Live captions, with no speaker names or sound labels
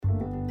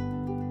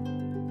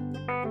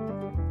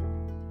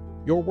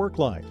your work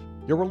life,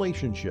 your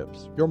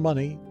relationships, your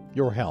money,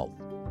 your health,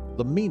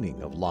 the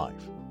meaning of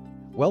life.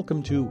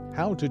 Welcome to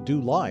How to Do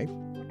Life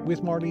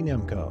with Marty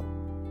Nemko.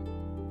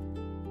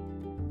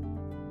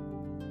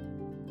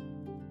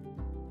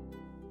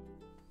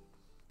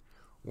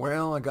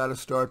 Well, I got to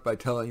start by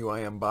telling you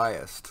I am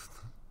biased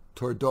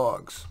toward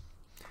dogs.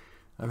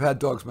 I've had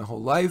dogs my whole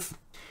life,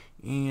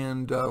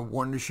 and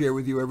wanted to share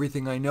with you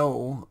everything I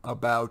know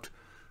about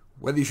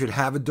whether you should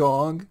have a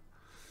dog,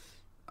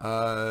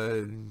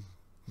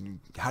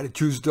 how to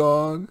choose a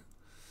dog,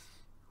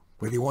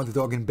 whether you want the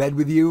dog in bed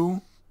with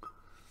you,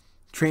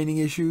 training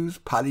issues,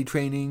 potty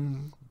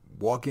training,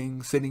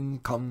 walking, sitting,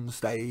 come,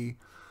 stay,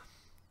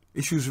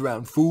 issues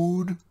around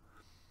food,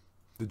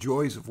 the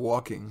joys of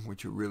walking,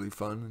 which are really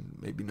fun.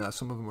 Maybe not,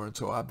 some of them aren't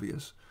so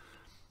obvious.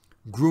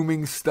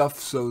 Grooming stuff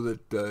so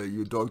that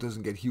your dog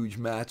doesn't get huge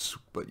mats,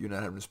 but you're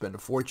not having to spend a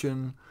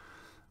fortune.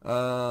 What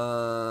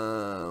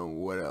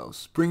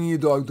else? Bringing your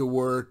dog to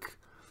work,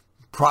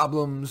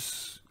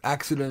 problems,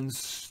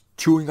 accidents,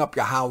 chewing up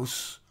your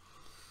house,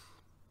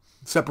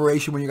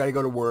 separation when you got to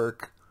go to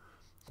work,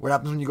 what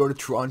happens when you go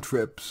on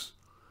trips,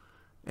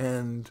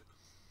 and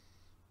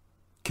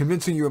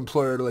convincing your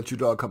employer to let your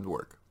dog come to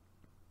work.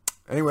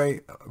 Anyway,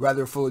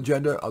 rather full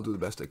agenda. I'll do the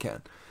best I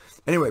can.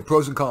 Anyway,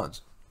 pros and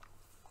cons.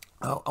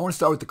 I want to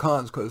start with the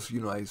cons because,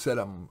 I said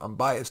I'm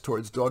biased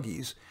towards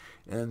doggies,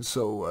 and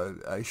so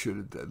I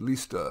should at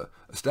least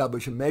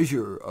establish a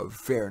measure of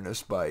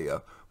fairness by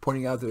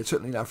pointing out that it's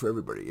certainly not for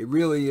everybody. It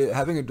really,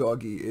 having a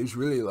doggie is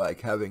really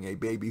like having a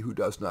baby who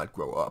does not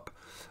grow up.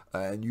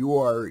 And you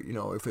are,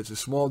 if it's a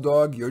small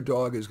dog, your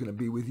dog is going to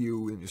be with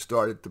you, and you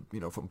start at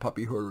from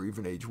puppyhood or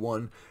even age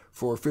 1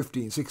 for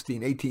 15,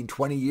 16, 18,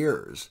 20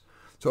 years.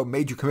 So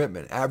major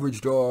commitment.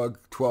 Average dog,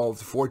 12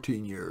 to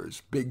 14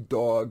 years. Big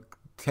dog,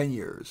 10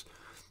 years.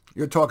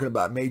 You're talking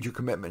about major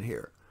commitment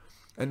here.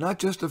 And not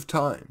just of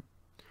time,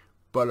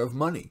 but of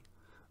money.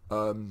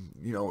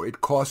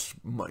 It costs,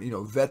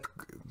 vet,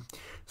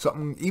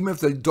 something, even if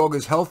the dog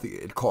is healthy,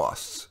 it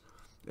costs.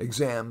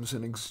 Exams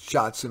and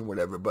shots and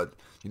whatever, but,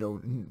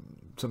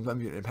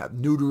 sometimes you have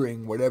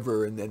neutering,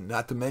 whatever, and then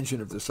not to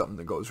mention if there's something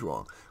that goes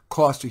wrong.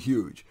 Costs are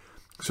huge.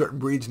 Certain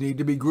breeds need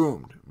to be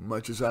groomed.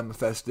 Much as I'm a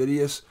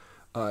fastidious,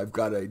 I've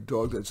got a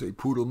dog that's a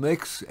poodle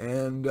mix,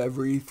 and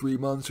every 3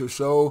 months or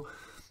so,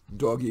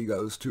 doggy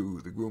goes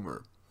to the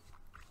groomer,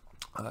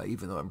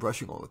 even though I'm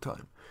brushing all the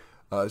time.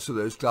 So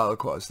there's dollar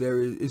cost.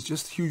 There is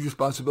just huge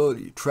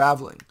responsibility.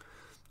 Traveling,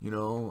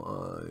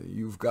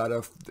 you've got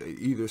to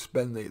either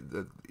spend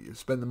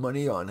the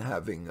money on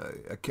having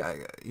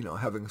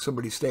having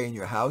somebody stay in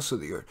your house so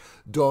that your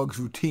dog's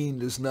routine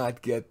does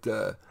not get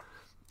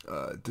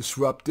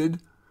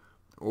disrupted.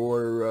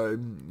 Or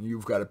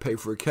you've got to pay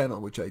for a kennel,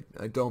 which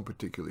I don't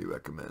particularly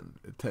recommend.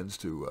 It tends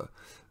to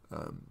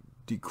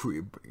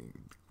decrease.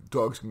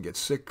 Dogs can get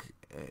sick.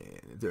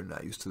 They're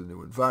not used to the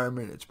new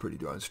environment. It's pretty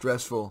darn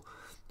stressful.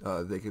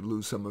 They could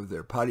lose some of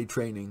their potty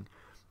training.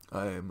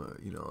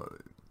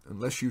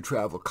 Unless you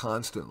travel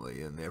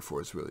constantly, and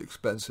therefore it's really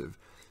expensive.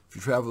 If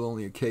you travel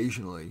only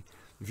occasionally,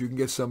 if you can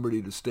get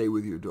somebody to stay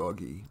with your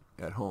doggy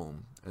at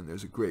home, and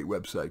there's a great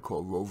website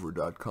called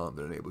rover.com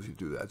that enables you to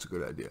do that. It's a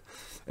good idea.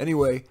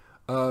 Anyway,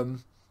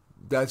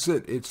 that's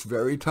it. It's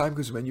very time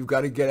consuming. You've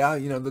got to get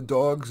out. The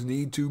dogs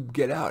need to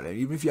get out. And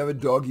even if you have a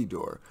doggy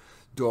door,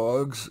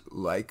 dogs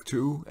like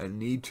to and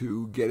need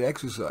to get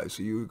exercise.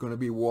 So you're going to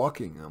be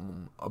walking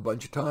them a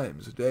bunch of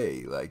times a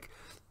day, like,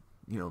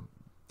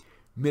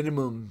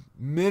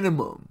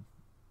 minimum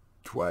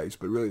twice,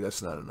 but really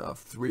that's not enough.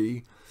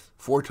 3,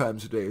 4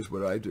 times a day is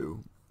what I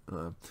do.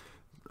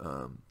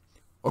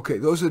 Okay,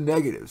 those are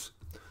negatives.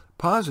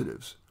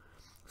 Positives.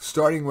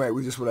 Starting right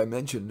with just what I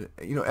mentioned,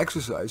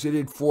 exercise.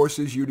 It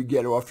forces you to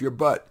get off your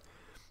butt.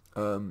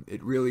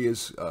 It really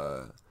is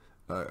a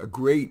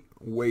great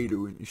way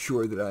to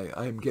ensure that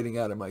I am getting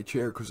out of my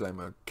chair, because I'm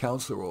a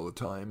counselor all the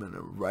time and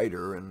a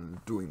writer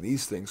and doing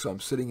these things, so I'm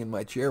sitting in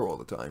my chair all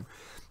the time.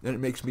 And it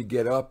makes me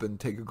get up and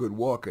take a good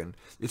walk. And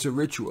it's a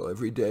ritual.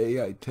 Every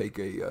day I take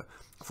a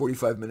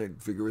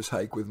 45-minute vigorous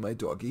hike with my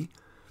doggie.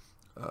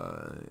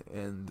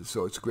 And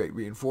so it's a great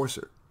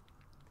reinforcer.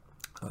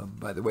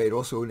 By the way, it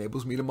also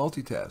enables me to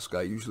multitask.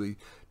 I usually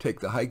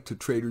take the hike to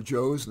Trader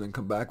Joe's and then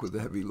come back with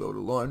a heavy load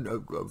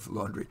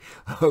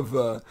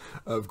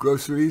of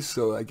groceries,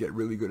 so I get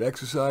really good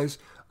exercise.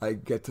 I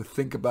get to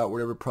think about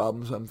whatever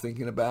problems I'm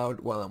thinking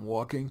about while I'm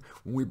walking.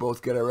 We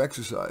both get our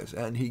exercise,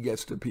 and he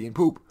gets to pee and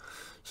poop.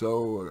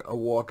 So a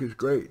walk is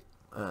great.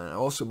 I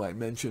also might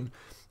mention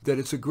that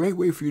it's a great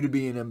way for you to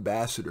be an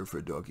ambassador for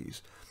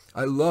doggies.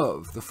 I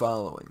love the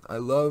following. I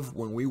love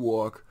when we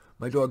walk.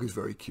 My dog is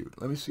very cute.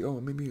 Let me see. Oh,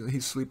 maybe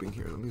he's sleeping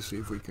here. Let me see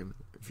if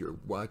you're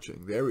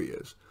watching. There he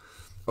is.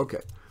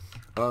 Okay.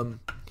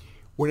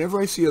 Whenever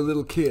I see a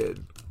little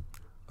kid,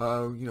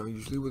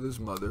 usually with his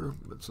mother,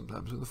 but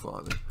sometimes with the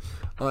father,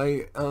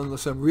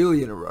 unless I'm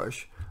really in a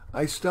rush,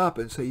 I stop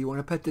and say, "You want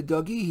to pet the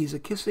doggy? He's a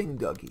kissing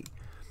doggy."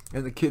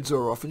 And the kids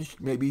are often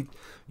maybe,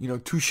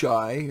 too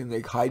shy, and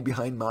they hide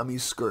behind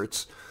mommy's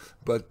skirts.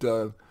 But,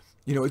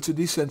 it's a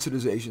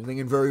desensitization thing,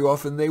 and very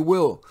often they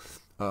will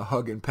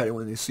hug and pet. And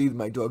when they see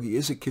my doggy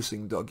is a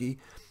kissing doggy,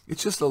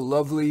 it's just a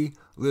lovely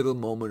little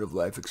moment of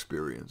life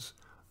experience.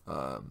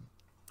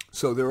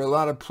 So there are a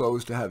lot of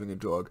pros to having a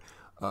dog.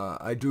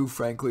 I do,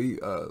 frankly,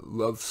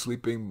 love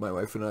sleeping. My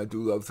wife and I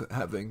do love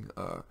having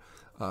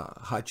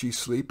Hachi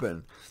sleep,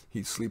 and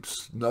he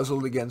sleeps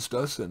nuzzled against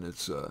us, and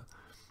it's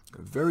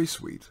very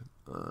sweet.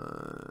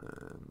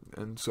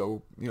 And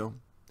so,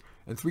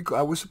 and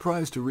I was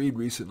surprised to read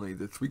recently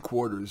that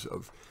 3/4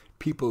 of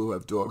people who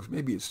have dogs,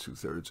 maybe it's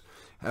 2/3,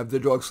 have their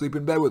dogs sleep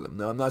in bed with them.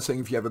 Now, I'm not saying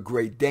if you have a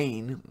Great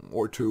Dane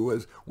or two,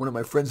 as one of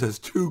my friends has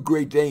 2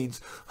 Great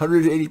Danes,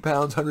 180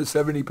 pounds,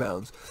 170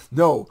 pounds.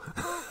 No,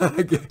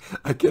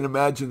 I can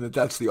imagine that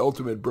that's the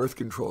ultimate birth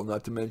control,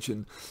 not to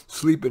mention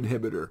sleep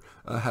inhibitor.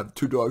 Have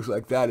 2 dogs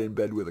like that in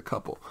bed with a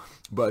couple.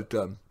 But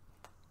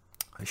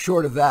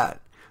short of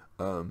that,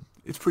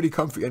 it's pretty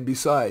comfy. And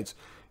besides,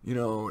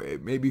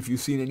 maybe if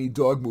you've seen any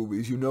dog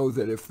movies, you know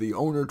that if the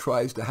owner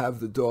tries to have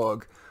the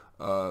dog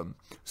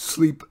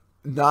sleep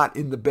not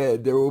in the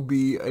bed, there will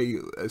be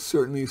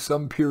certainly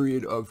some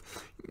period of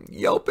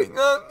yelping.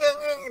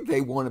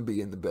 They want to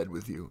be in the bed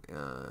with you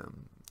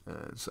and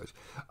such.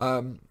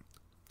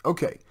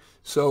 Okay,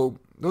 so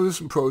those are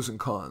some pros and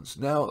cons.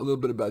 Now a little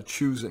bit about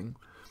choosing.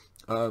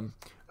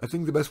 I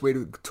think the best way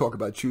to talk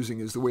about choosing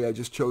is the way I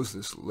just chose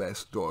this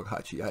last dog,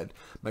 Hachi. I had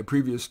my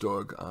previous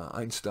dog,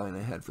 Einstein,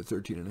 I had for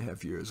 13 and a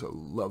half years, a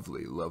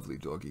lovely, lovely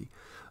doggy,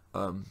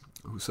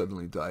 who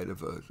suddenly died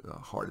of a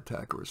heart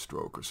attack or a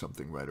stroke or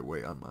something right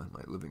away on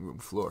my living room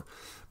floor.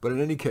 But in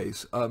any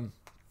case,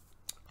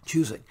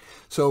 choosing.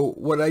 So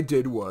what I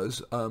did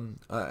was,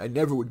 I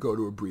never would go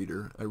to a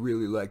breeder. I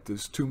really like,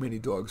 there's too many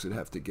dogs that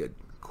have to get,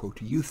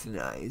 quote,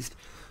 euthanized.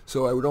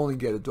 So I would only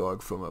get a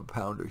dog from a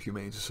pound or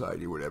Humane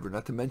Society or whatever,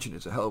 not to mention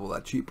it's a hell of a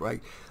lot cheaper.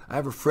 I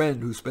have a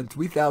friend who spent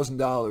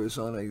 $3,000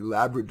 on a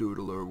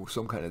Labradoodle or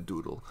some kind of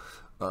doodle.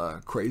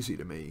 Crazy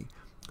to me.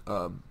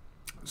 But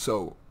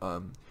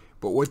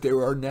what there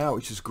are now,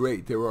 which is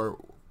great, there are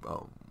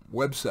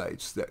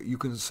websites that you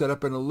can set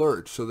up an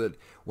alert so that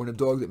when a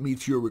dog that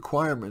meets your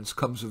requirements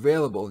comes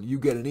available, you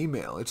get an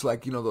email. It's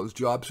like, those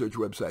job search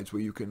websites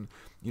where you can,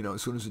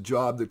 as soon as a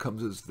job that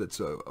comes that's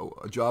a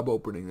job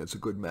opening that's a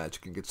good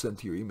match can get sent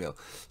to your email.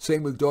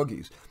 Same with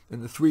doggies.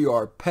 And the 3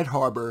 are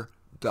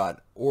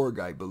PetHarbor.org,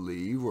 I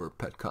believe, or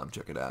Petcom,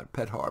 check it out,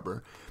 Pet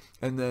Harbor,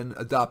 and then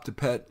Adopt a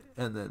Pet,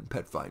 and then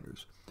Pet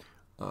Finders.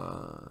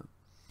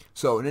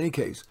 So in any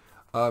case,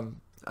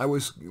 I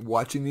was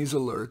watching these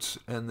alerts,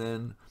 and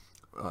then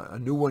a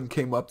new one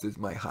came up. That's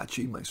my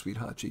Hachi, my sweet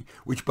Hachi,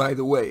 which, by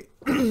the way,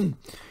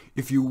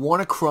 if you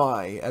want to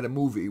cry at a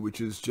movie, which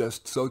is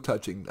just so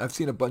touching, I've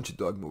seen a bunch of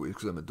dog movies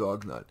because I'm a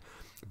dog nut,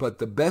 but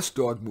the best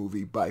dog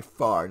movie by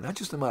far, not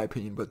just in my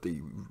opinion, but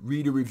the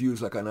reader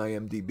reviews like on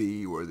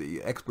IMDb or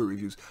the expert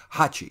reviews,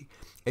 Hachi,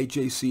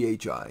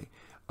 Hachi,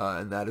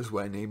 and that is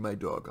what I named my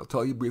dog. I'll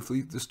tell you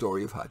briefly the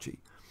story of Hachi.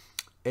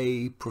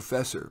 A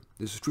professor,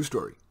 this is a true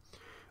story,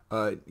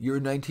 year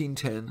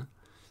 1910,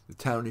 the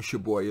town is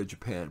Shibuya,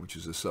 Japan, which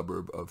is a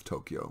suburb of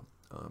Tokyo.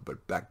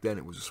 But back then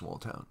it was a small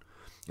town.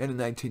 And in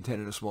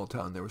 1910, in a small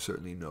town, there were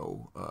certainly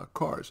no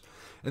cars.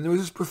 And there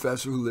was this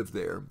professor who lived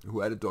there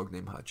who had a dog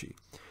named Hachi.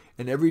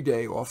 And every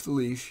day, off the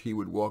leash, he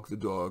would walk the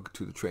dog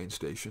to the train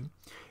station.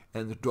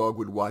 And the dog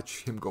would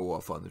watch him go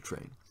off on the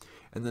train.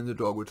 And then the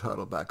dog would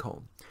toddle back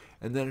home.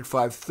 And then at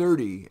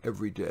 5:30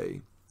 every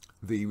day,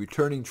 the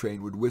returning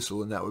train would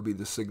whistle, and that would be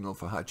the signal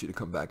for Hachi to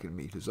come back and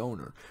meet his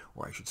owner,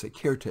 or I should say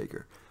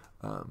caretaker.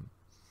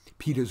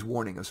 Peter's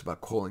warning us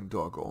about calling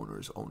dog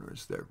owners.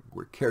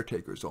 We're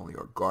caretakers only,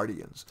 or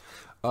guardians.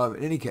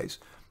 In any case,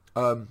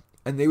 and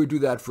they would do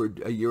that for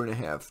a year and a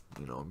half,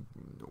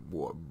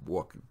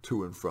 walk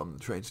to and from the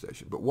train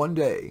station. But one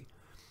day,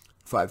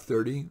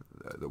 5:30,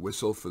 the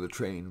whistle for the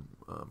train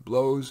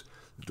blows,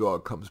 the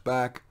dog comes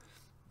back,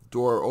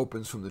 door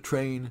opens from the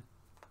train,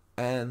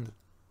 and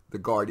the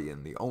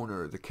guardian, the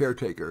owner, the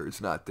caretaker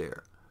is not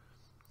there.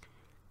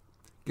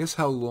 Guess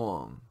how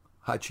long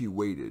Hachi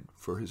waited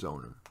for his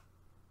owner?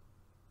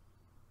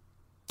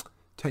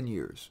 10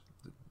 years.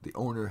 The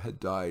owner had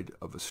died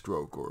of a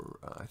stroke, or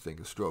I think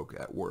a stroke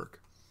at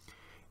work.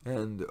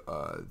 And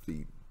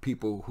the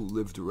people who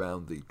lived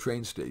around the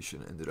train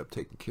station ended up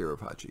taking care of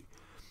Hachi.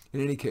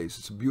 In any case,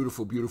 it's a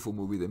beautiful, beautiful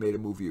movie. They made a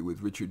movie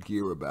with Richard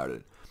Gere about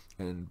it.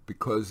 And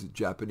because the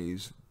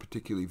Japanese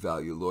particularly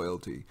value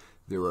loyalty,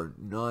 there are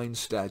 9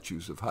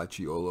 statues of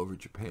Hachi all over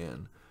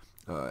Japan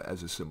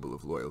as a symbol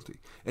of loyalty.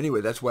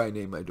 Anyway, that's why I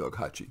named my dog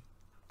Hachi.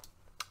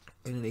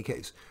 In any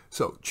case,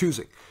 so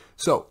choosing.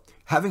 So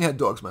having had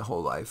dogs my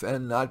whole life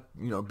and not,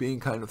 being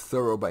kind of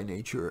thorough by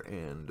nature,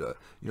 and,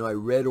 I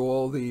read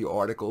all the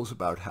articles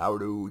about how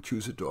to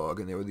choose a dog,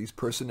 and there were these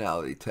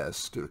personality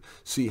tests to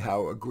see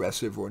how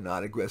aggressive or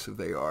not aggressive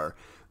they are,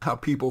 how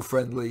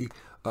people-friendly,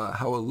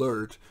 how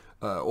alert,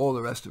 all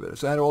the rest of it.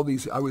 So I had all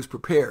these, I was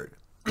prepared.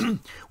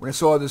 when I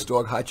saw this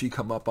dog Hachi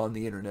come up on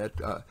the internet,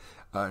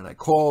 and I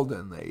called,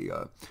 and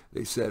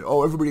they said,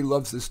 "Oh, everybody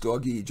loves this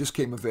doggy. He just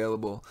came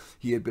available.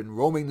 He had been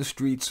roaming the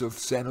streets of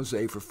San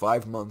Jose for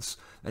 5 months,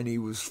 and he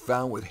was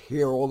found with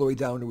hair all the way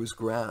down to his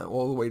ground,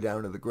 all the way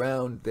down to the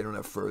ground. They don't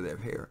have fur; they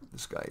have hair.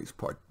 This guy is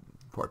part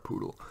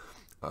poodle.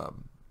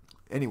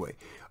 Anyway."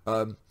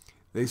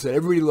 They said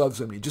everybody loves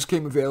him. He just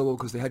came available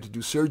because they had to do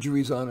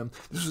surgeries on him.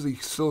 This was the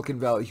Silicon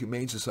Valley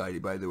Humane Society,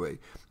 by the way,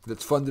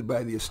 that's funded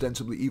by the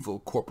ostensibly evil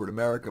corporate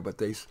America, but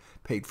they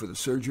paid for the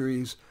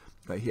surgeries.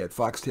 He had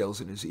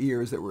foxtails in his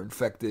ears that were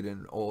infected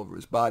and all over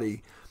his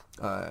body.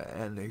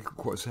 And they, of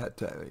course, had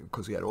to,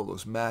 because he had all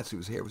those mats,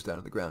 his hair was down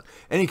on the ground.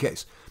 Any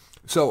case,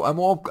 so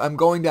I'm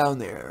going down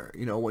there,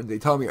 when they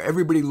tell me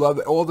everybody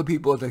all the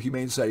people at the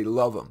Humane Society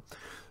love him.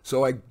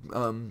 So I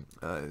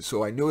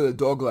knew that a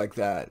dog like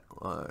that,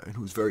 and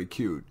who's very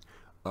cute,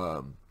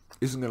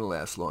 isn't going to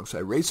last long. So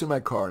I race in my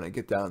car and I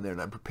get down there and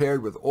I'm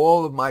prepared with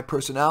all of my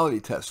personality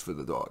tests for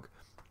the dog.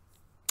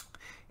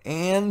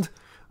 And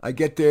I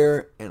get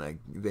there and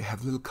they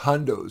have little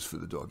condos for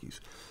the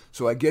doggies.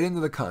 So I get into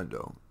the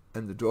condo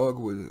and the dog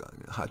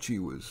Hachi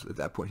was at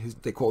that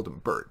point, they called him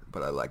Bert,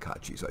 but I like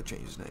Hachi, so I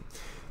changed his name.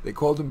 They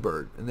called him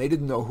Bert, and they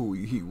didn't know who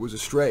he was. A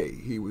stray.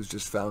 He was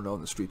just found on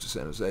the streets of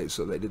San Jose,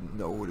 so they didn't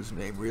know what his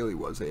name really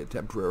was. They had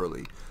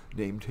temporarily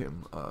named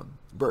him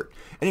Bert.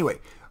 Anyway,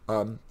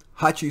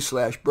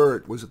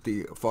 Hachi/Bert was at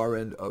the far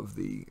end of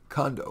the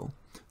condo,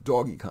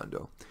 doggy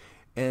condo,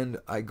 and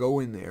I go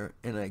in there,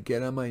 and I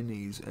get on my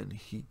knees, and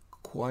he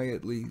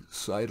quietly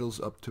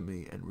sidles up to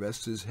me and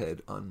rests his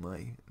head on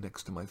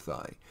next to my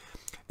thigh.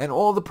 And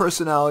all the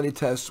personality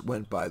tests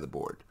went by the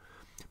board.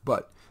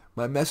 But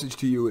my message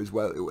to you is,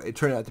 well, it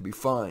turned out to be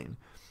fine.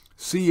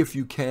 See if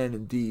you can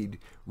indeed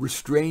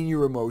restrain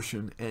your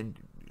emotion, and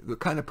the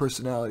kind of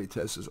personality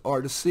tests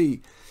are to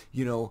see,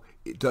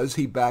 does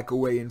he back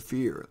away in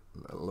fear,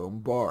 let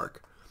alone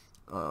bark?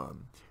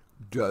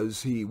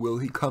 Will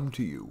he come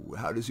to you?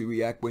 How does he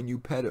react when you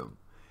pet him?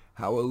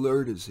 How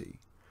alert is he?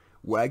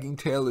 Wagging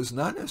tail is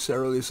not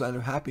necessarily a sign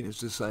of happiness,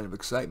 it's a sign of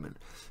excitement.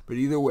 But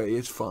either way,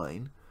 it's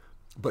fine.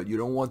 But you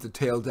don't want the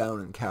tail down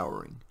and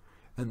cowering.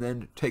 And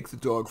then take the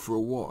dog for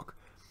a walk.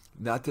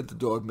 Not that the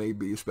dog may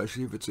be,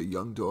 especially if it's a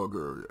young dog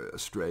or a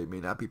stray, may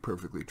not be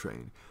perfectly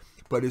trained.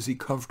 But is he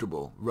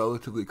comfortable,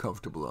 relatively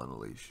comfortable on a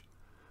leash?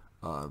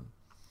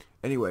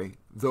 Anyway,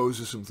 those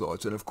are some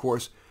thoughts. And of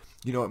course,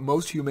 at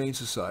most humane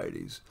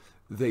societies,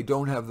 they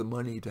don't have the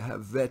money to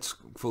have vets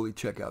fully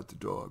check out the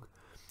dog.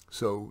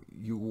 So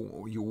you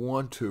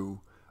want to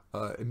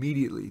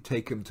immediately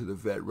take him to the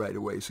vet right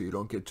away so you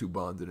don't get too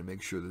bonded, and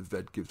make sure the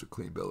vet gives a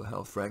clean bill of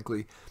health.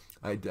 Frankly,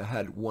 I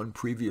had one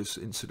previous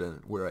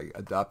incident where I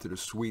adopted a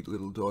sweet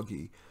little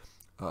doggy,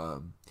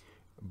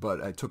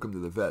 but I took him to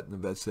the vet, and the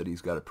vet said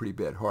he's got a pretty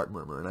bad heart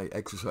murmur, and I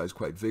exercised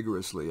quite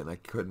vigorously, and I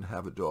couldn't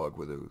have a dog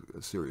with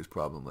a serious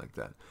problem like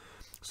that.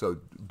 So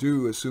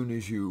as soon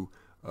as you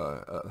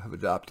have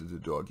adopted the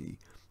doggy,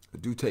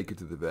 do take it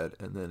to the vet,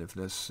 and then if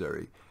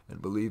necessary, and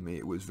believe me,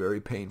 it was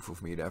very painful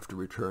for me to have to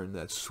return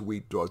that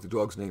sweet dog. The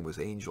dog's name was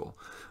Angel.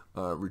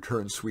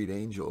 Return Sweet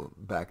Angel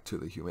back to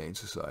the Humane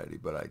Society,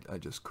 but I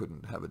just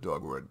couldn't have a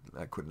dog where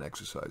I couldn't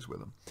exercise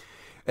with him.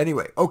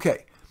 Anyway,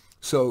 okay,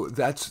 so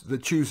that's the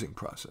choosing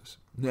process.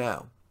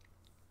 Now,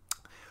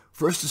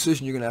 first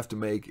decision you're going to have to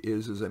make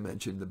is, as I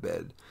mentioned, the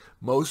bed.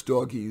 Most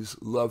doggies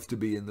love to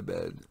be in the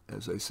bed,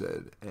 as I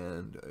said,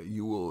 and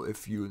you will,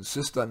 if you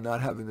insist on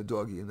not having the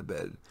doggy in the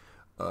bed,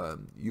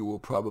 you will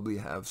probably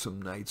have some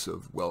nights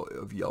of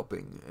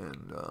yelping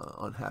and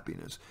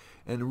unhappiness.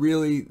 And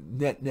really,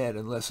 net,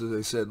 unless, as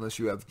I said, unless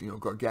you have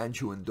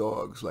gargantuan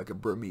dogs like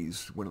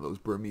one of those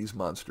Burmese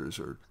monsters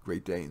or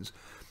Great Danes,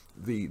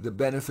 the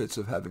benefits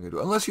of having a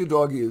dog, unless your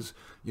doggy is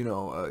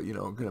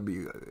going to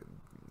be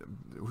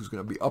who's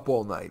going to be up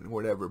all night and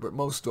whatever. But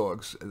most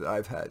dogs that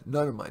I've had,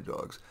 none of my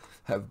dogs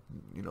have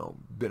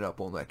been up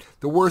all night.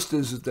 The worst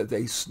is that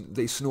they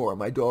snore.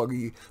 My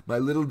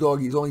little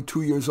doggy, he's only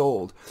 2 years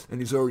old and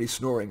he's already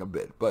snoring a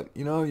bit. But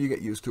you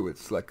get used to it.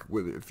 It's like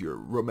if your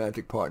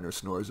romantic partner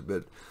snores a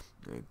bit,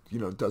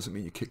 it doesn't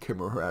mean you kick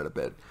him or her out of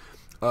bed.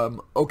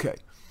 Okay.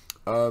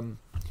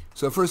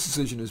 So first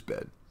decision is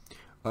bed.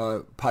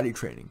 Potty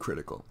training,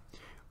 critical.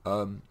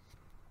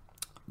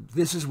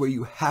 This is where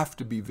you have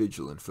to be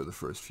vigilant for the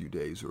first few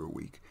days or a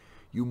week.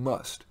 You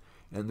must.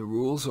 And the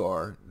rules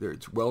are,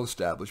 it's well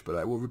established, but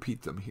I will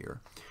repeat them here.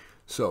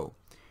 So,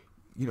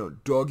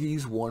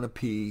 doggies want to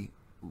pee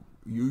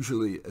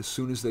usually as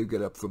soon as they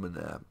get up from a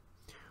nap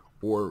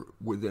or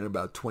within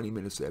about 20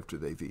 minutes after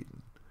they've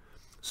eaten.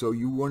 So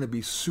you want to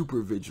be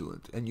super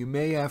vigilant. And you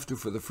may have to,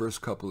 for the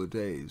first couple of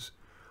days,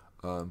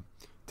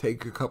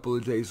 take a couple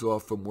of days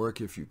off from work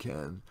if you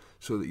can,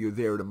 so that you're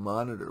there to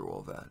monitor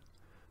all that.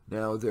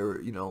 Now,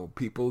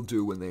 people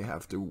do, when they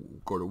have to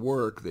go to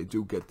work, they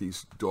do get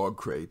these dog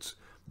crates.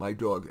 My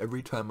dog,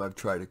 every time I've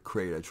tried a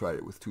crate, I tried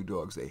it with 2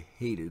 dogs. They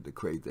hated the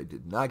crate. They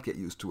did not get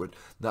used to it,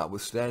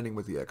 notwithstanding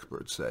what the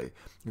experts say.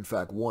 In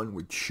fact, one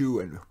would chew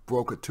and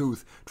broke a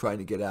tooth trying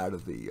to get out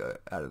of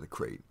the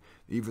crate.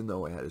 even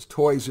though it had his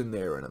toys in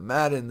there and a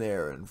mat in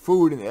there and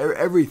food and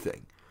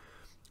everything.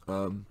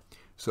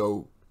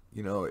 So,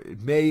 you know,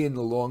 it may in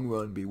the long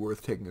run be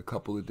worth taking a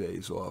couple of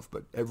days off,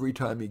 but every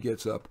time he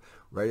gets up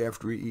right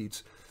after he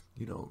eats,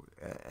 you know,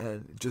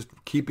 and just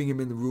keeping him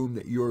in the room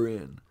that you're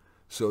in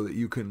so that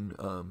you can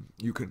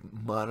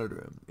monitor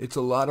him. It's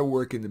a lot of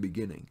work in the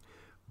beginning,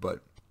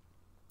 but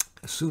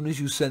as soon as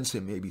you sense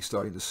him maybe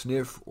starting to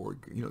sniff, or,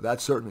 you know,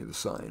 that's certainly the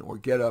sign, or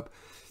get up,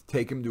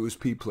 take him to his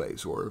pee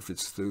place, or if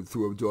it's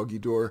through a doggy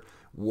door,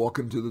 walk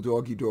him to the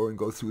doggy door and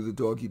go through the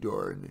doggy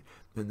door. And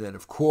then,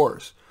 of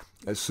course,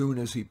 as soon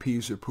as he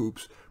pees or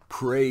poops,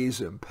 praise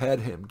him,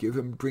 pet him,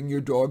 bring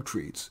your dog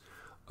treats.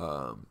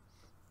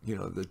 You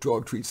know, the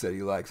dog treats that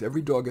he likes.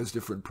 Every dog has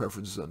different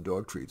preferences on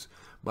dog treats.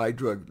 My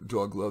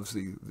dog loves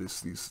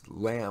these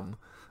lamb,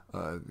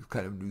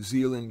 kind of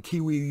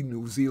Kiwi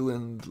New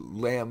Zealand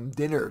lamb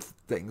dinner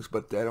things,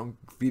 but I don't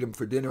feed him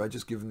for dinner. I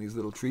just give him these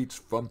little treats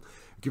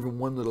give him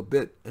one little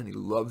bit, and he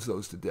loves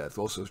those to death.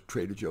 Also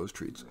Trader Joe's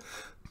treats.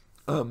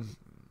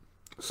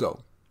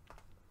 So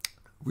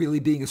really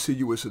being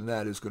assiduous in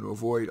that is going to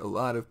avoid a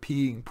lot of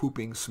peeing,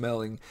 pooping,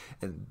 smelling,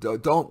 and I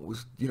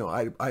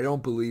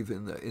don't believe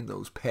in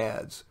those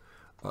pads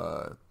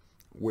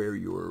where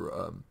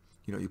you're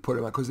you put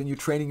him on, because then you're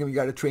training him. You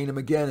got to train him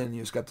again, and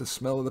you just got the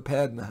smell of the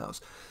pad in the house.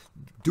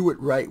 Do it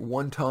right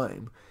one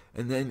time,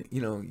 and then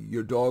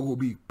your dog will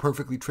be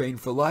perfectly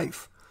trained for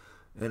life.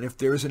 And if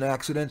there is an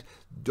accident,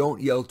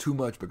 don't yell too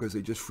much because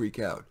they just freak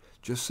out.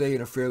 Just say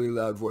in a fairly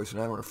loud voice, and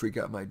I don't want to freak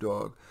out my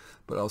dog,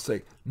 but I'll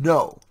say,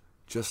 no,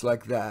 just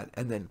like that,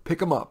 and then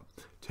pick him up,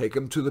 take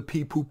him to the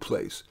pee-poop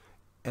place,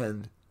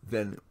 and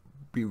then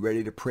be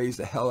ready to praise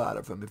the hell out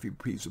of him if he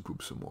pees or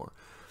poops some more.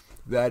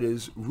 That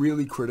is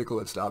really critical.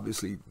 It's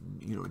obviously,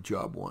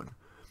 job one.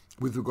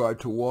 With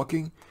regard to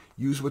walking,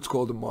 use what's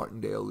called a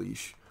Martindale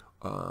leash,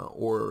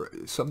 or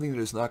something that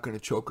is not going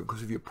to choke them,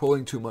 because if you're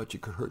pulling too much,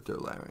 it could hurt their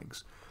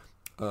larynx.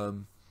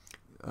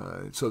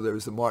 So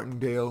there's the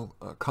Martindale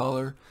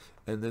collar,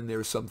 and then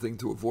there's something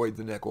to avoid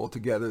the neck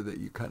altogether that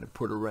you kind of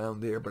put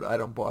around there, but I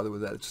don't bother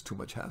with that. It's too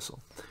much hassle,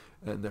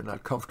 and they're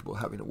not comfortable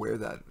having to wear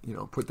that,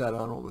 put that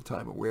on all the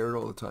time or wear it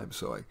all the time.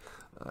 So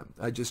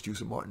I just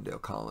use a Martindale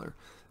collar.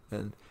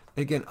 And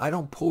again, I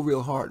don't pull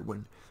real hard.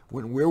 When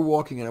we're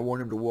walking and I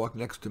want him to walk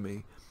next to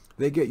me,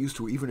 they get used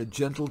to it. Even a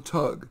gentle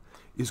tug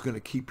is going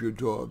to keep your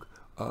dog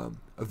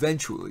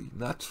eventually,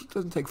 it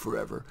doesn't take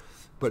forever,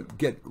 but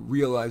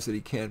realize that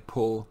he can't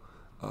pull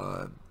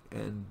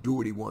and do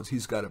what he wants.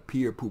 He's got to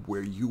pee or poop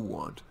where you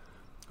want.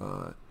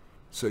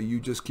 So you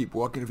just keep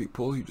walking. If he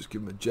pulls, you just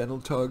give him a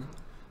gentle tug.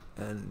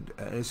 And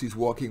as he's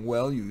walking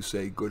well, you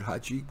say, good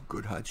hachi,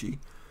 good hachi.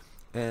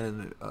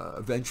 And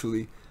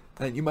eventually,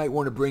 and you might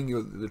want to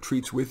bring the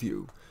treats with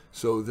you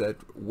so that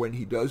when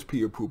he does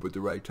pee or poop at the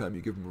right time,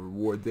 you give him a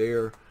reward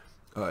there,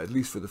 at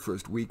least for the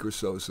first week or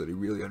so that he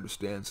really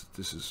understands that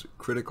this is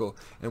critical.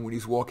 And when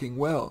he's walking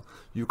well,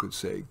 you could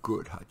say,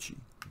 good hachi,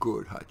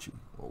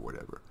 or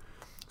whatever.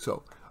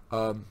 So,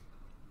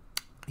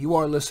 you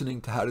are listening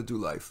to How to Do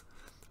Life.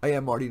 I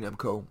am Marty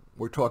Nemko.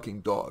 We're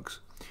talking dogs.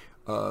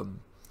 When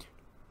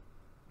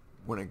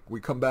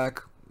we come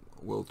back,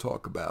 we'll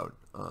talk about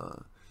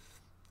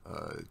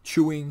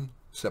chewing,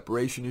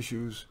 separation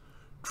issues,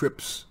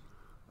 trips,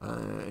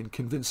 and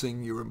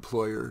convincing your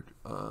employer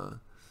to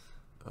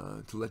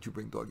let you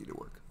bring doggy to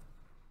work.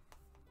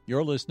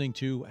 You're listening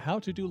to How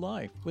to Do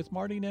Life with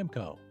Marty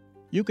Nemko.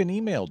 You can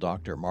email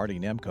Dr. Marty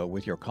Nemko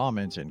with your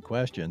comments and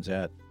questions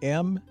at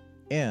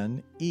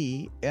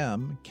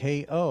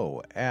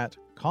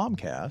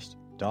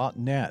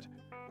mnemko@comcast.net.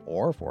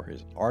 Or for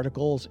his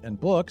articles and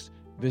books,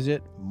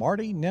 visit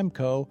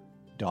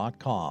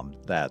martynemko.com.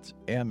 That's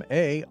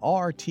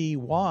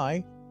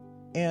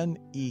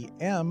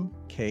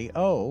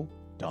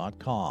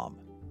MartyNemko.com.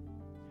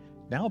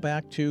 Now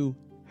back to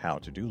How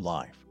to Do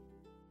Life.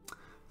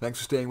 Thanks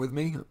for staying with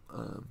me.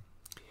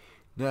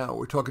 Now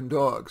we're talking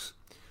dogs.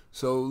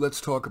 So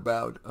let's talk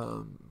about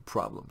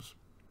problems.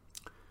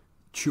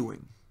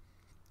 Chewing.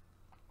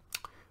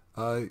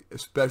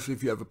 Especially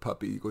if you have a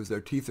puppy, because their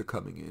teeth are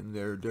coming in,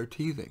 they're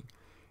teething.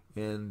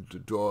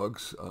 And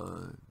dogs,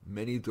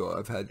 many dogs,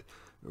 I've had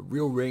a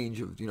real range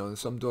of,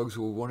 some dogs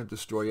will want to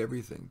destroy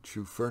everything,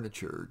 chew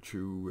furniture,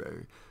 chew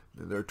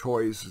their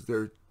toys,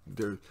 their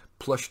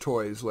plush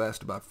toys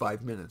last about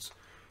 5 minutes.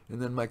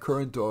 And then my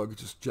current dog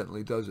just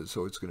gently does it,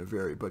 so it's going to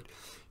vary. But,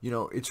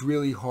 it's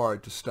really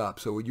hard to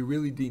stop. So what you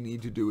really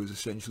need to do is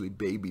essentially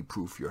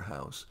baby-proof your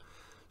house.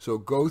 So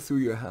go through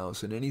your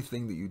house, and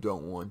anything that you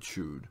don't want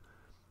chewed,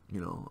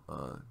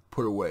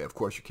 put away. Of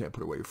course, you can't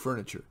put away your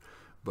furniture,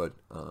 but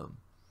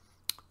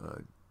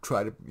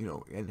try to,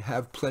 and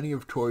have plenty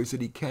of toys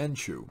that he can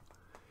chew.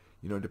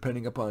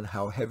 Depending upon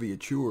how heavy a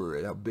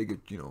chewer, how big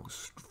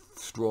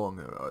strong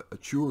a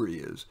chewer he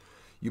is,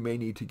 you may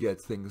need to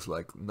get things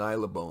like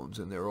Nylabones,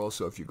 and there are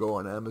also, if you go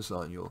on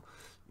Amazon,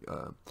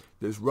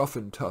 there's Rough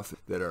and Tough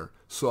that are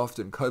soft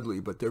and cuddly,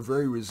 but they're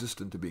very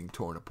resistant to being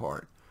torn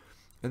apart.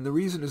 And the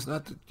reason is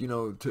not that,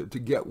 to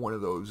get one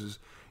of those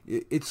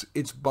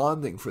it's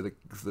bonding for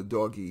the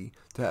doggy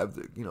to have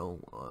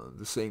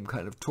the same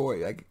kind of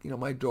toy.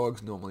 My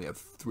dogs normally have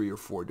 3 or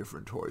 4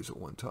 different toys at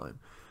one time,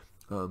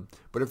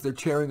 but if they're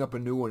tearing up a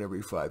new one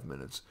every 5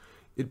 minutes,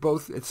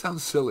 it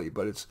sounds silly,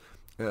 but it's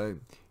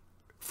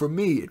for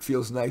me it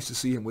feels nice to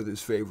see him with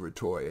his favorite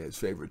toy. His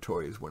favorite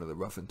toy is one of the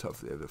Rough and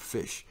Tough. They have a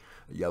fish,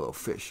 a yellow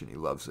fish, and he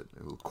loves it,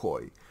 a little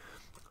koi.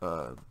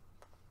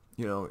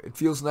 It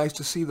feels nice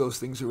to see those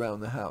things around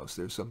the house.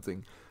 There's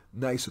something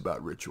nice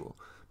about ritual.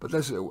 But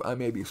I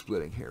may be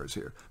splitting hairs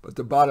here. But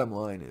the bottom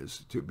line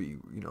is to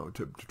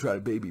try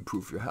to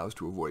baby-proof your house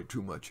to avoid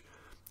too much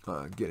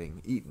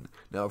getting eaten.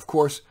 Now, of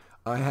course,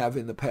 I have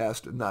in the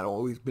past not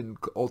always been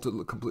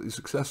completely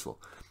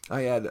successful.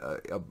 I had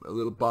a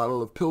little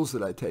bottle of pills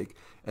that I take,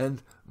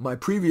 and my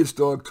previous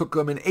dog took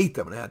them and ate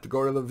them, and I had to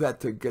go to the vet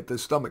to get the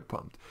stomach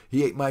pumped.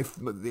 He ate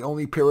the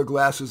only pair of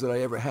glasses that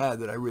I ever had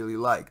that I really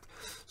liked.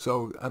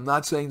 So I'm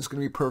not saying it's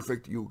going to be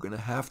perfect. You're going to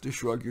have to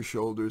shrug your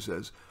shoulders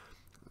as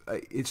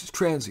it's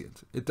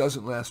transient. It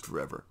doesn't last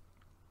forever.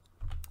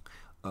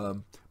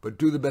 But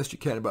do the best you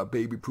can about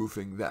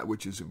baby-proofing that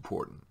which is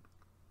important.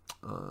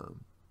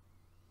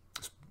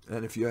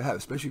 And if you have,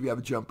 especially if you have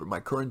a jumper, my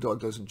current dog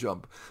doesn't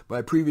jump.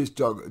 My previous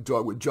dog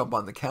would jump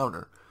on the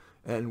counter,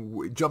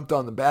 and jumped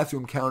on the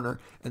bathroom counter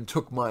and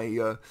took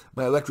my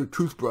my electric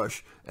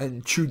toothbrush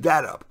and chewed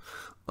that up.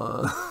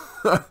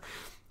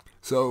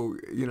 So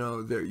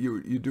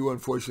you do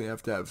unfortunately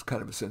have to have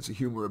kind of a sense of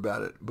humor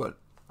about it, but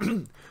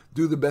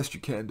do the best you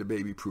can to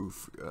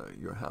baby-proof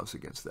your house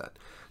against that.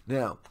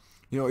 Now,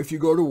 if you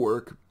go to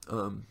work,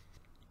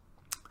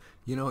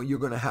 you're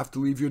going to have to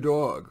leave your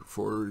dog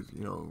for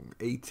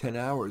 8-10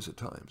 hours at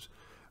times.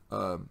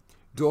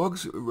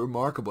 Dogs are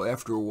remarkable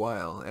after a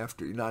while,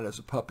 not as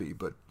a puppy,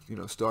 but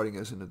starting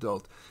as an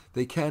adult,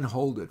 they can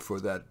hold it for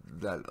that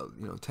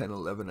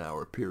 10-11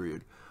 hour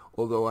period.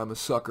 Although I'm a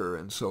sucker,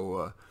 and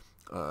so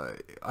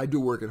I do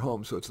work at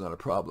home, so it's not a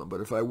problem.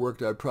 But if I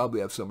worked, I'd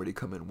probably have somebody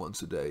come in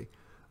once a day,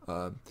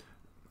 to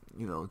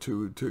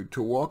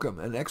walk them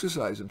and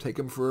exercise them, take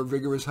them for a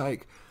vigorous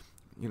hike.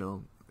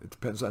 It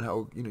depends on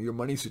how your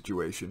money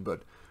situation,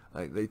 but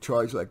they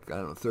charge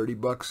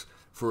 $30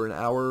 for an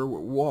hour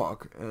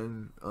walk,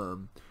 and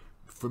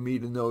for me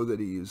to know that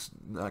he is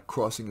not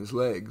crossing his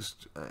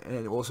legs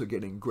and also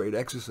getting great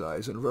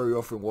exercise, and very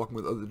often walking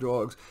with other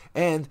dogs,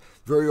 and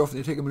very often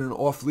they take them in an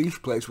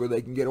off-leash place where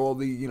they can get all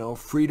the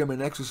freedom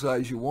and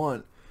exercise you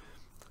want.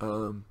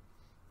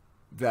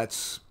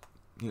 That's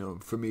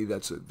for me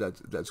that's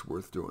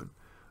worth doing.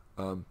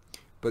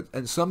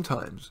 But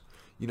sometimes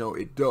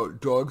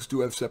dogs do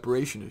have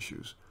separation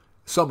issues.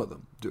 Some of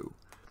them do.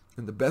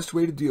 And the best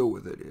way to deal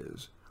with it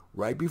is,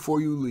 right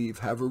before you leave,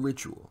 have a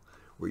ritual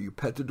where you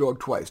pet the dog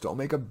twice. Don't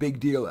make a big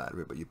deal out of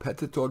it, but you pet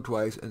the dog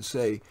twice and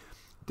say,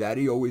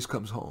 Daddy always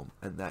comes home,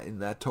 and that in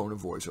that tone of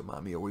voice, or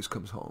Mommy always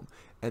comes home,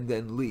 and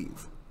then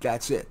leave.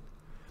 That's it.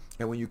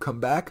 And when you come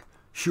back,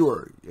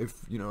 sure, if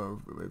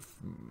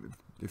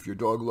your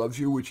dog loves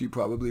you, which he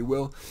probably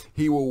will,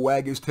 he will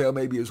wag his tail,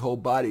 maybe his whole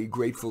body,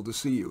 grateful to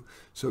see you.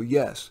 So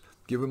yes,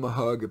 give him a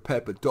hug, a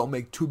pet, but don't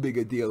make too big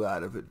a deal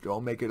out of it.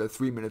 Don't make it a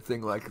 3-minute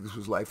thing like this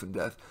was life and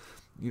death.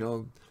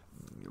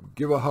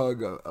 Give a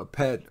hug, a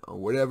pet, or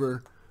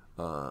whatever,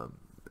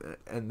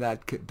 and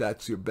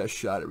that's your best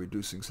shot at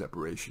reducing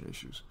separation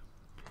issues.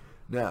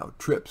 Now,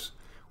 trips.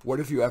 What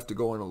if you have to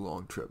go on a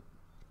long trip?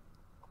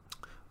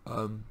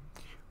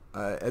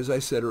 As I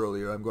said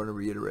earlier, I'm going to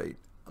reiterate.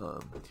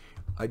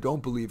 I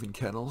don't believe in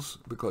kennels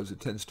because it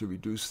tends to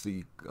reduce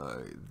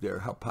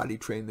how potty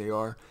trained they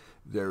are.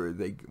 They're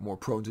more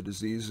prone to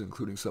disease,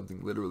 including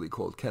something literally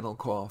called kennel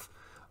cough.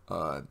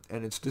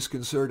 And it's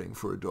disconcerting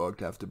for a dog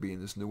to have to be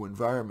in this new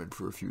environment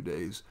for a few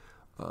days.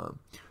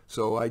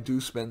 So I do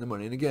spend the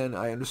money. And again,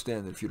 I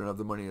understand that if you don't have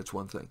the money, that's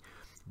one thing.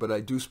 But I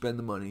do spend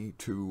the money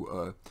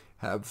to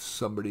have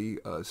somebody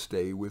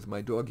stay with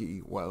my doggie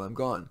while I'm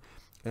gone.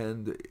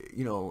 And,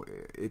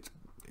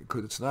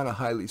 because it's not a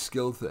highly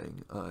skilled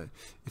thing.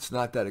 It's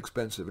not that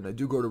expensive. And I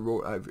do go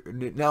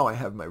to now I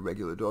have my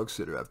regular dog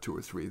sitter. I have 2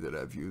 or 3 that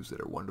I've used that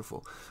are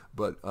wonderful.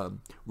 But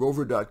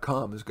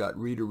Rover.com has got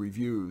user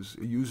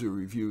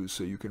reviews,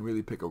 so you can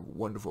really pick a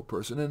wonderful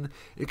person. And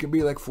it can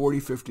be like $40,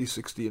 $50,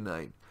 $60 a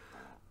night.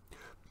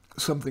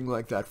 Something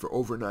like that for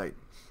overnight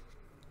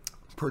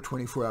per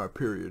 24-hour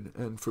period.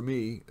 And for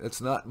me,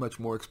 it's not much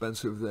more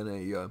expensive than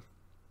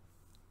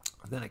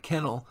a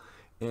kennel.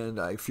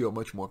 And I feel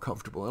much more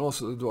comfortable. And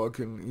also the dog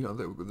can,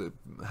 the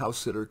house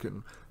sitter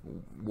can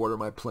water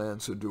my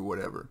plants or do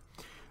whatever.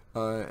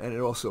 And it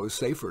also is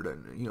safer to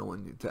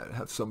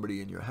have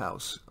somebody in your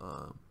house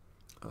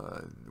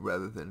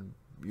rather than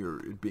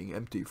it being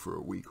empty for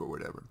a week or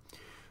whatever.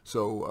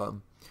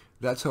 So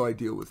that's how I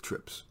deal with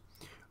trips.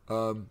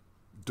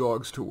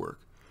 Dogs to work.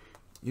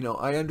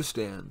 I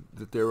understand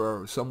that there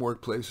are some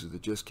workplaces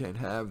that just can't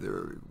have.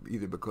 They're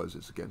either because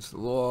it's against the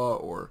law,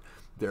 or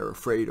they're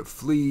afraid of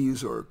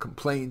fleas or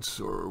complaints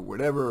or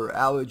whatever, or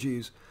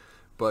allergies.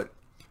 But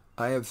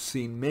I have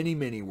seen many,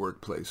 many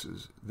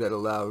workplaces that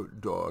allow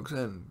dogs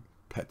and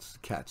pets,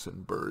 cats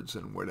and birds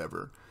and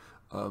whatever,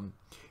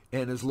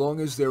 And as long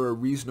as there are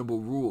reasonable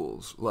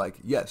rules, like,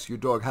 yes, your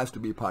dog has to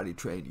be potty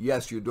trained.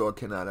 Yes, your dog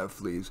cannot have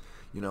fleas.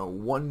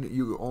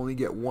 You only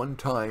get one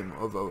time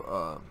of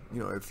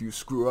if you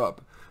screw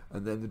up,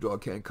 and then the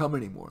dog can't come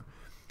anymore.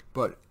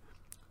 But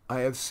I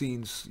have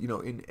seen,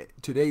 in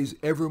today's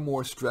ever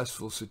more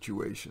stressful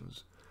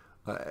situations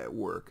at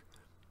work,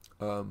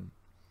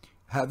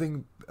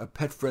 having a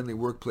pet-friendly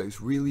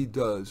workplace really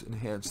does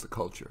enhance the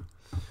culture.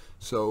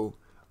 So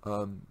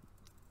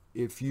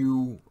if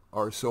you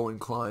are so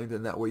inclined,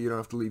 and that way you don't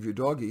have to leave your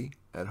doggy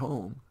at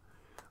home,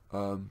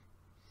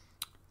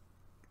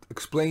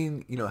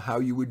 explain, how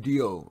you would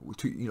deal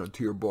to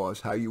your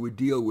boss, how you would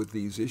deal with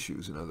these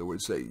issues. In other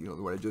words, say,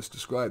 what I just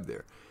described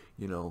there,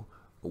 a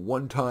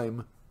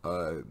one-time,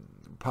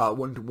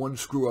 one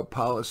screw-up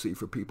policy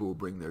for people who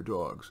bring their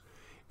dogs.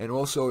 And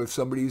also, if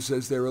somebody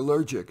says they're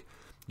allergic,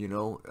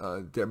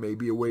 there may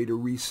be a way to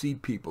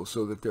reseat people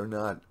so that they're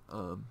not,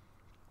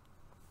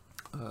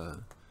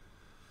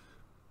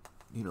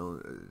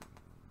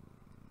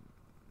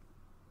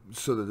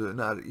 so that they're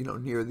not,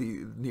 near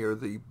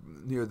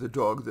the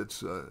dog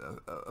that's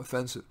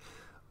offensive.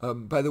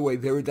 By the way,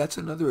 that's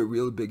another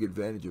real big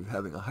advantage of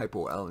having a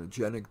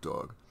hypoallergenic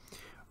dog.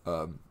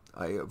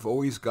 I have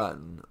always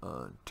gotten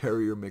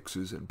terrier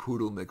mixes and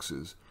poodle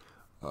mixes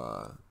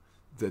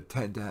that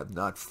tend to have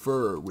not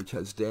fur, which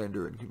has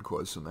dander and can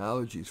cause some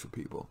allergies for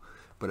people,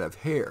 but have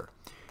hair.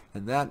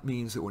 And that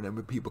means that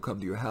whenever people come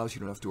to your house, you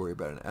don't have to worry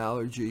about an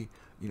allergy.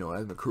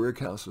 I'm a career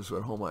counselor, so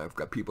at home I've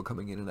got people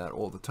coming in and out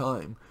all the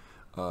time.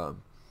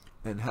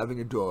 And having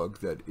a dog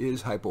that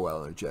is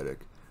hypoallergenic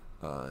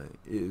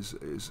is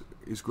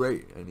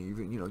great. And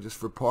even, just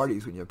for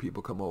parties when you have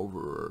people come over,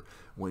 or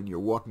when you're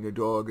walking a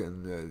dog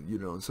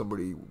and,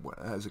 somebody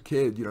has a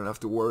kid, you don't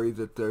have to worry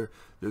that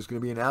there's going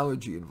to be an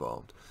allergy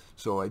involved.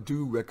 So I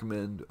do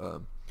recommend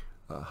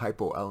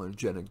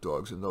hypoallergenic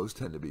dogs, and those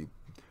tend to be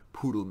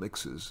poodle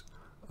mixes,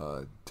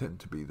 tend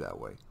to be that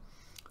way.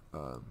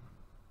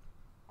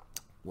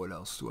 What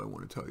else do I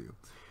want to tell you?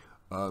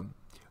 I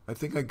guess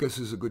this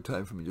is a good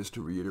time for me just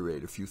to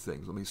reiterate a few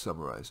things. Let me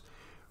summarize.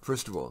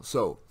 First of all,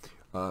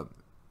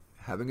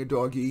 having a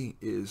doggy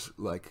is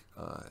like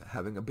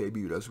having a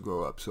baby who doesn't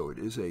grow up. So it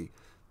is a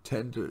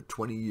 10 to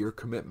 20 year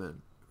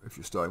commitment if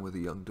you're starting with a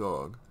young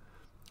dog,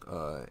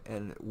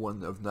 and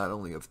one of not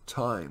only of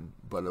time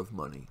but of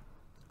money.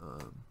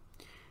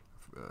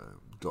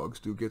 Dogs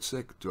do get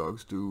sick.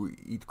 Dogs do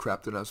eat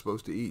crap they're not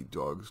supposed to eat.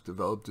 Dogs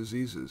develop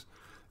diseases,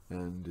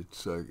 and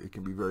it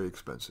can be very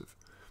expensive.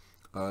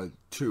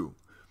 2,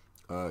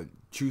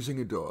 choosing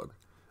a dog.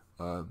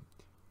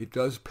 It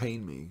does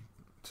pain me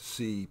to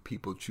see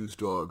people choose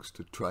dogs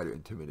to try to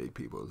intimidate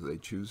people. They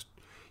choose,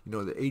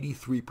 the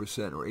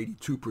 83% or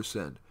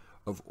 82%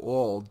 of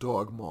all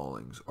dog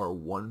maulings are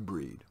one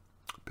breed,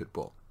 pit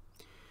bull.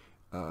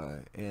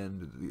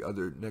 And the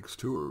other next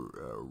two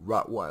are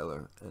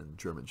Rottweiler and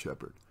German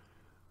Shepherd.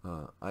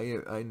 I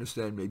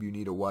understand maybe you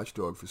need a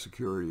watchdog for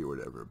security or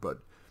whatever, but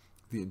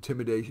the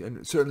intimidation,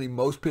 and certainly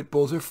most pit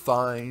bulls are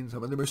fine,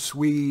 some of them are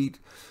sweet,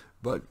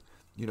 but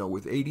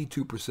with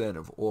 82%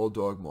 of all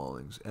dog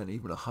maulings, and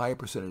even a higher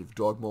percentage of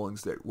dog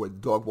maulings where the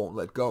dog won't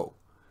let go,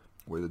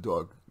 where the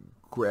dog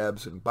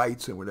grabs and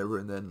bites and whatever,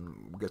 and then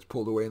gets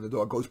pulled away and the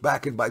dog goes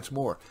back and bites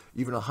more,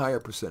 even a higher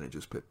percentage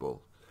is pit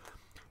bull.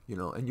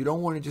 And you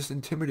don't want to just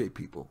intimidate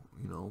people.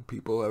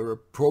 People are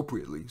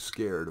appropriately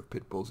scared of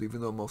pit bulls,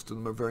 even though most of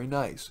them are very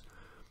nice.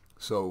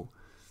 So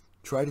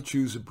try to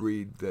choose a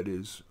breed that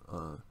is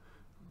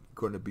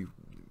going to be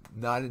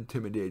not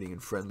intimidating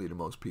and friendly to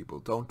most people.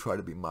 Don't try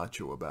to be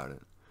macho about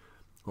it.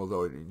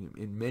 Although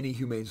in many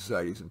humane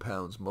societies and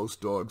pounds,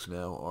 most dogs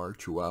now are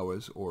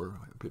Chihuahuas or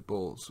pit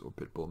bulls or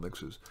pit bull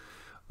mixes.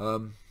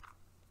 Then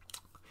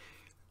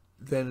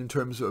in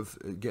terms of,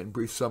 again,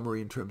 brief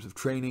summary in terms of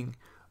training,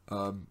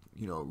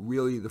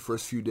 really the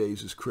first few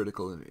days is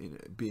critical in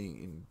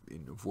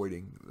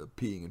avoiding the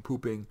peeing and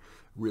pooping.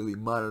 Really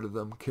monitor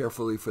them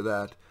carefully for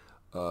that.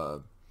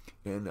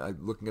 And I'm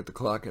looking at the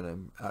clock and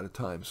I'm out of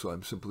time, so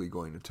I'm simply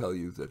going to tell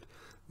you that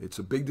it's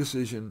a big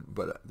decision,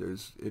 but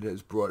it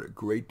has brought a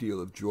great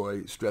deal of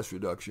joy, stress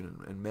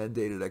reduction, and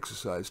mandated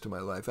exercise to my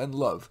life, and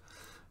love.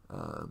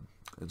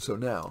 And so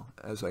now,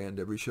 as I end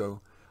every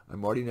show,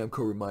 I'm Marty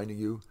Nemko reminding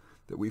you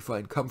that we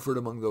find comfort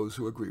among those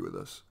who agree with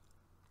us,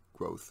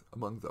 growth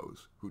among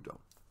those who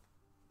don't.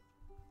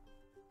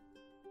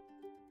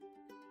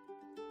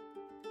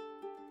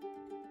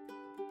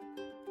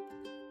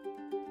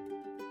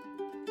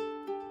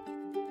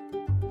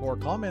 For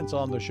comments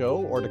on the show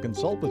or to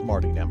consult with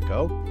Marty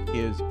Nemko,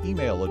 his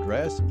email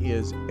address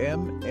is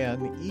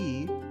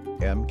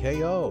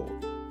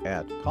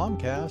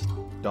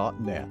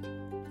mnemko@comcast.net.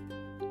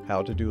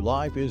 How to Do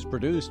Life is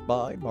produced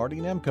by Marty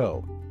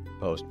Nemko.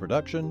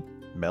 Post-production,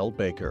 Mel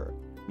Baker.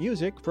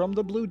 Music from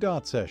the Blue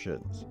Dot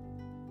Sessions.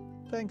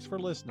 Thanks for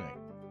listening.